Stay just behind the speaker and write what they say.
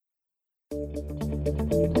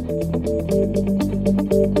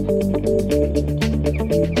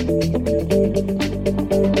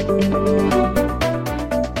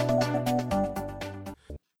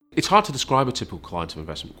It's hard to describe a typical client of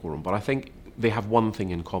Investment Quorum, but I think they have one thing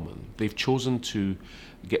in common. They've chosen to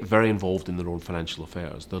get very involved in their own financial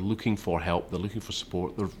affairs. They're looking for help, they're looking for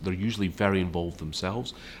support, they're usually very involved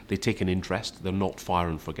themselves. They take an interest, they're not fire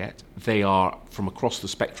and forget. They are from across the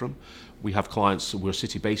spectrum. We have clients, we're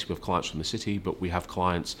city-based, we have clients from the city, but we have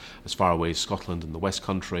clients as far away as Scotland and the West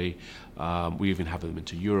Country. We even have them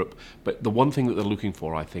into Europe. But the one thing that they're looking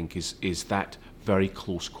for, I think, is that very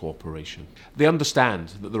close cooperation. They understand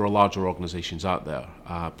that there are larger organisations out there,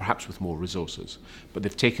 perhaps with more resources, but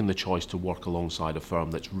they've taken the choice to work alongside a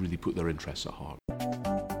firm that's really put their interests at heart.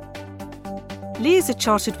 Lee is a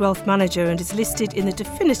chartered wealth manager and is listed in the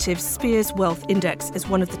definitive Spears Wealth Index as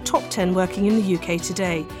one of the top 10 working in the UK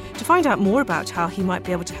today. To find out more about how he might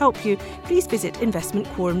be able to help you, please visit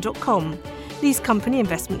investmentquorum.com. Lee's company,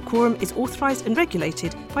 Investment Quorum, is authorised and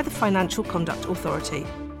regulated by the Financial Conduct Authority.